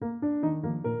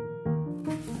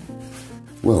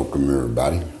Welcome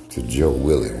everybody to Joe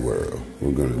Willie World.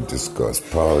 We're going to discuss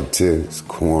politics,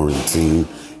 quarantine,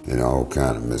 and all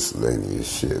kind of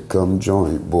miscellaneous shit. Come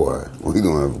join, boy. We're going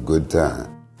to have a good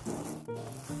time.